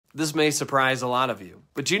This may surprise a lot of you,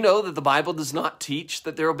 but you know that the Bible does not teach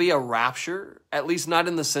that there will be a rapture, at least not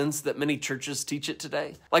in the sense that many churches teach it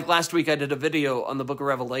today. Like last week, I did a video on the book of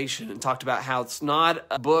Revelation and talked about how it's not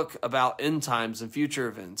a book about end times and future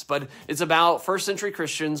events, but it's about first century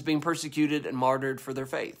Christians being persecuted and martyred for their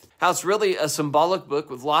faith. How it's really a symbolic book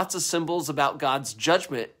with lots of symbols about God's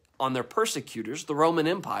judgment on their persecutors, the Roman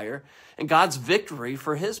Empire, and God's victory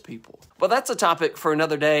for his people. Well, that's a topic for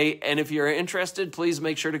another day, and if you're interested, please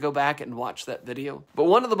make sure to go back and watch that video. But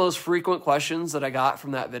one of the most frequent questions that I got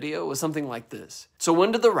from that video was something like this. So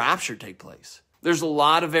when did the rapture take place? There's a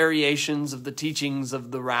lot of variations of the teachings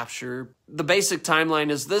of the rapture. The basic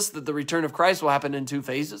timeline is this, that the return of Christ will happen in two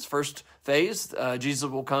phases. First phase, Jesus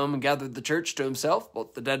will come and gather the church to himself.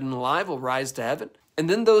 Both the dead and alive will rise to heaven. And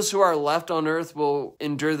then those who are left on earth will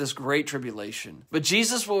endure this great tribulation. But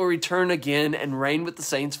Jesus will return again and reign with the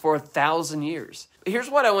saints for 1,000 years. Here's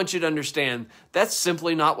what I want you to understand. That's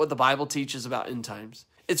simply not what the Bible teaches about end times.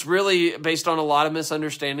 It's really based on a lot of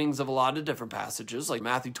misunderstandings of a lot of different passages, like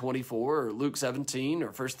Matthew 24 or Luke 17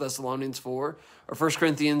 or 1 Thessalonians 4 or 1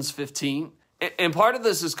 Corinthians 15. And part of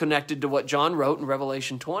this is connected to what John wrote in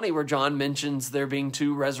Revelation 20, where John mentions there being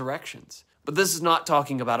two resurrections. But this is not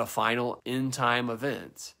talking about a final end time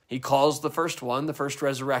event. He calls the first one the first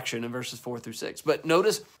resurrection in verses 4 through 6. But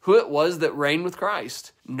notice who it was that reigned with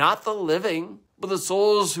Christ. Not the living, but the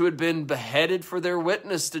souls who had been beheaded for their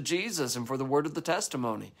witness to Jesus and for the word of the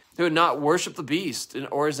testimony, who had not worshipped the beast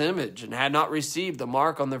or his image and had not received the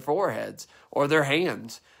mark on their foreheads or their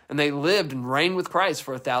hands. And they lived and reigned with Christ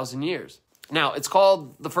for 1,000 years. Now, it's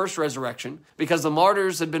called the first resurrection because the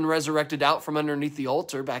martyrs had been resurrected out from underneath the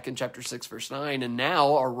altar back in chapter 6, verse 9, and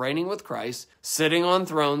now are reigning with Christ, sitting on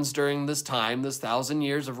thrones during this time, this 1,000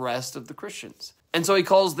 years of rest of the Christians. And so he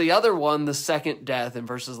calls the other one the second death in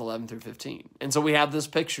verses 11 through 15. And so we have this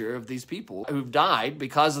picture of these people who've died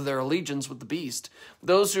because of their allegiance with the beast,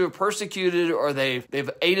 those who are persecuted or they've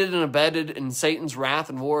aided and abetted in Satan's wrath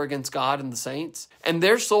and war against God and the saints. And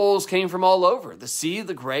their souls came from all over, the sea,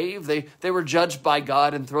 the grave. They were judged by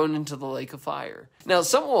God and thrown into the lake of fire. Now,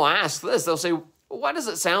 someone will ask this. They'll say, why does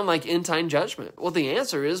it sound like end-time judgment? Well, the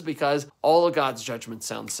answer is because all of God's judgments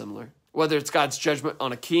sound similar. Whether it's God's judgment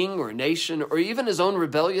on a king or a nation or even his own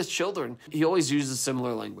rebellious children, he always uses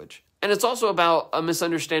similar language. And it's also about a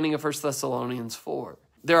misunderstanding of 1 Thessalonians 4.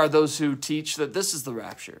 There are those who teach that this is the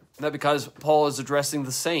rapture, that because Paul is addressing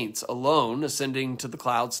the saints alone, ascending to the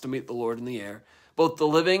clouds to meet the Lord in the air, both the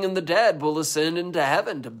living and the dead will ascend into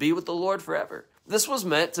heaven to be with the Lord forever. This was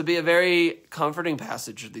meant to be a very comforting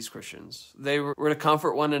passage of these Christians. They were to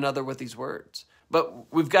comfort one another with these words.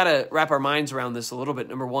 But we've got to wrap our minds around this a little bit.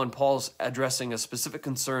 Number one, Paul's addressing a specific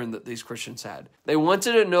concern that these Christians had. They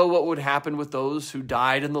wanted to know what would happen with those who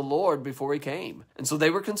died in the Lord before he came. And so they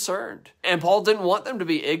were concerned. And Paul didn't want them to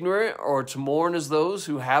be ignorant or to mourn as those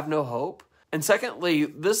who have no hope. And secondly,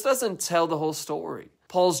 this doesn't tell the whole story.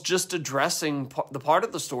 Paul's just addressing the part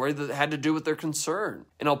of the story that had to do with their concern.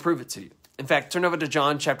 And I'll prove it to you. In fact, turn over to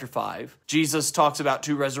John chapter 5. Jesus talks about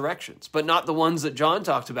two resurrections, but not the ones that John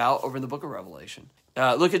talked about over in the book of Revelation.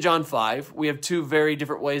 Look at John 5. We have two very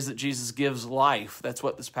different ways that Jesus gives life. That's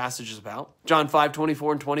what this passage is about. John 5,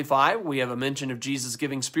 24 and 25, we have a mention of Jesus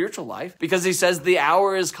giving spiritual life because he says the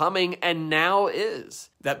hour is coming and now is.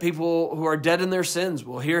 That people who are dead in their sins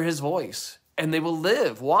will hear his voice and they will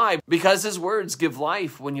live. Why? Because his words give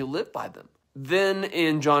life when you live by them. Then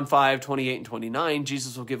in John 5, 28 and 29,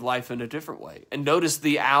 Jesus will give life in a different way. And notice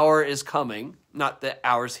the hour is coming. Not the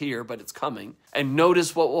hour's here, but it's coming. And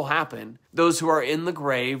notice what will happen. Those who are in the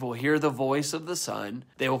grave will hear the voice of the Son.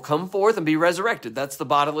 They will come forth and be resurrected. That's the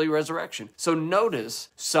bodily resurrection. So notice,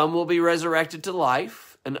 some will be resurrected to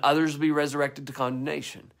life, and others will be resurrected to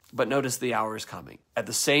condemnation. But notice the hour is coming. At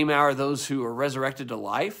the same hour, those who are resurrected to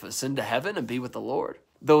life ascend to heaven and be with the Lord.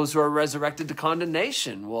 Those who are resurrected to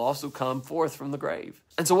condemnation will also come forth from the grave.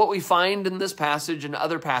 And so what we find in this passage and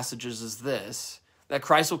other passages is this, that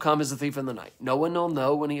Christ will come as a thief in the night. No one will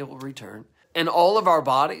know when he will return. And all of our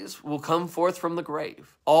bodies will come forth from the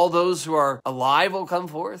grave. All those who are alive will come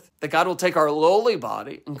forth. That God will take our lowly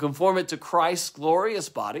body and conform it to Christ's glorious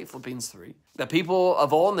body, Philippians 3. That people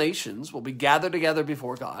of all nations will be gathered together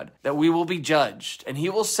before God. That we will be judged. And he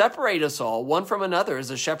will separate us all, one from another,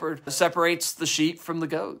 as a shepherd separates the sheep from the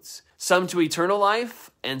goats. Some to eternal life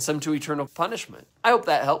and some to eternal punishment. I hope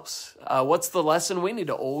that helps. What's the lesson? We need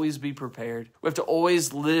to always be prepared. We have to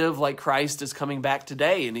always live like Christ is coming back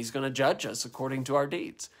today and he's going to judge us according to our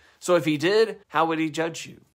deeds. So if he did, how would he judge you?